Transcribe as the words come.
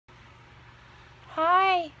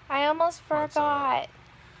Yay! I almost forgot.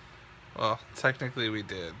 Well, technically we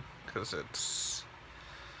did, because it's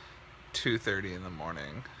 2:30 in the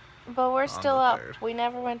morning. But we're still up. 3rd. We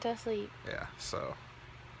never went to sleep. Yeah, so.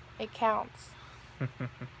 It counts.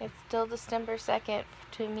 It's still December 2nd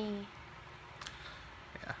to me.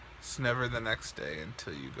 Yeah, it's never the next day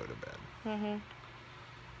until you go to bed. Mm-hmm.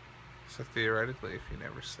 So theoretically, if you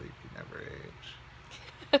never sleep, you never age.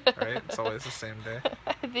 Right? It's always the same day.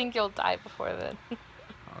 I think you'll die before then.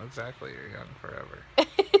 Oh, exactly. You're young forever.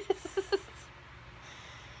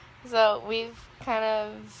 So we've kind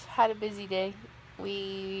of had a busy day.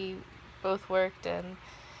 We both worked, and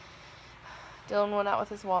Dylan went out with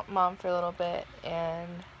his mom for a little bit,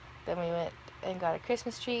 and then we went and got a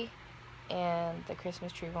Christmas tree, and the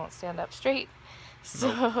Christmas tree won't stand up straight,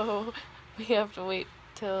 so nope. We have to wait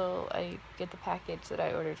till I get the package that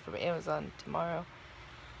I ordered from Amazon tomorrow,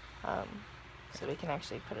 so we can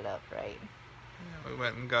actually put it up right. Yeah, we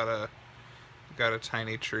went and got a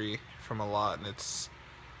tiny tree from a lot, and it's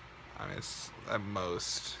at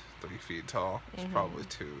most 3 feet tall. It's probably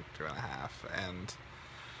 2.5, and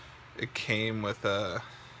it came with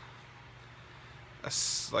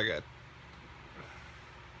it's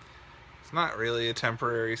not really a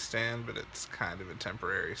temporary stand, but it's kind of a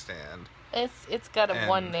temporary stand. It's got a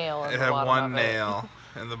one nail in the bottom of it. It had one nail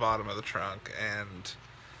in the bottom of the trunk, and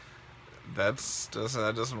that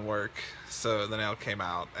doesn't work. So the nail came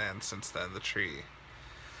out, and since then the tree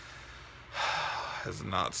has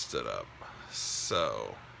not stood up.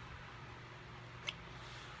 So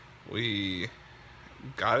we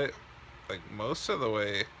got it like most of the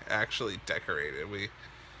way actually decorated. We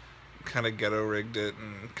kind of ghetto rigged it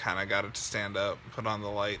and kind of got it to stand up, put on the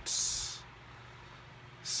lights,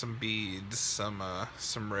 some beads, some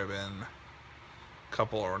ribbon,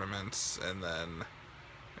 couple ornaments, and then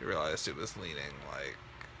we realized it was leaning like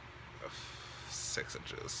 6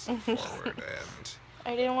 inches forward, and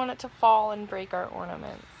I didn't want it to fall and break our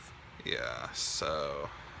ornaments. Yeah, so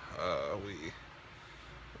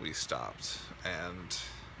we stopped, and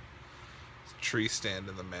tree stand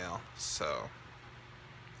in the mail, so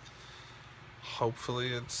hopefully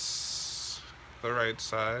it's the right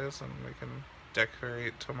size and we can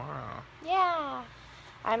decorate tomorrow. Yeah.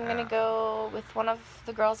 I'm going to go with one of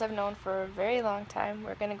the girls I've known for a very long time.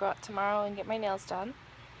 We're going to go out tomorrow and get my nails done.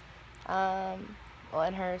 Well,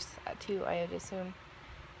 and hers too, I would assume.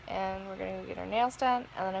 And we're going to go get our nails done,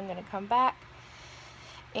 and then I'm going to come back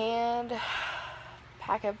and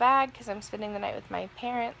pack a bag because I'm spending the night with my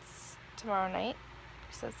parents tomorrow night,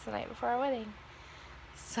 because that's the night before our wedding.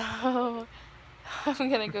 So I'm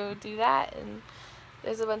going to go do that, and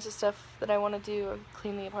there's a bunch of stuff that I want to do,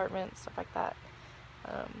 clean the apartment, stuff like that,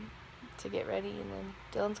 to get ready, and then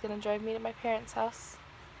Dylan's going to drive me to my parents' house,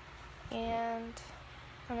 and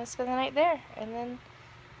I'm going to spend the night there, and then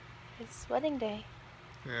it's wedding day.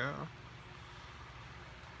 Yeah.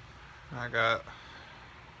 I got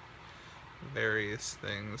various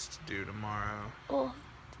things to do tomorrow. Oh,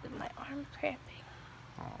 my arm cramping.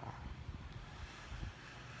 Oh.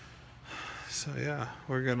 So yeah,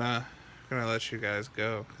 we're gonna let you guys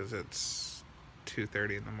go because it's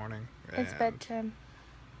 2:30 in the morning. It's bedtime.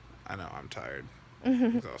 I know, I'm tired.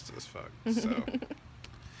 Exhausted as fuck. So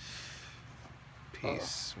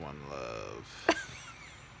peace, one love.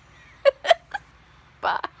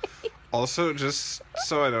 Bye. Also, just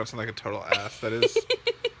so I don't sound like a total ass, that is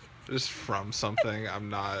just from something. I'm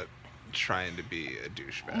not trying to be a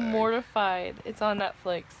douchebag. Mortified. It's on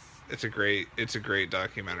Netflix. It's a great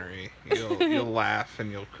documentary. You'll laugh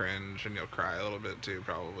and you'll cringe and you'll cry a little bit too,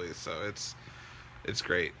 probably. So it's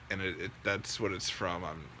great, and that's what it's from.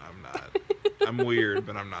 I'm not. I'm weird,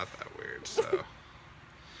 but I'm not that weird. So,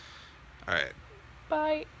 all right.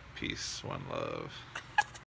 Bye. Peace, one love.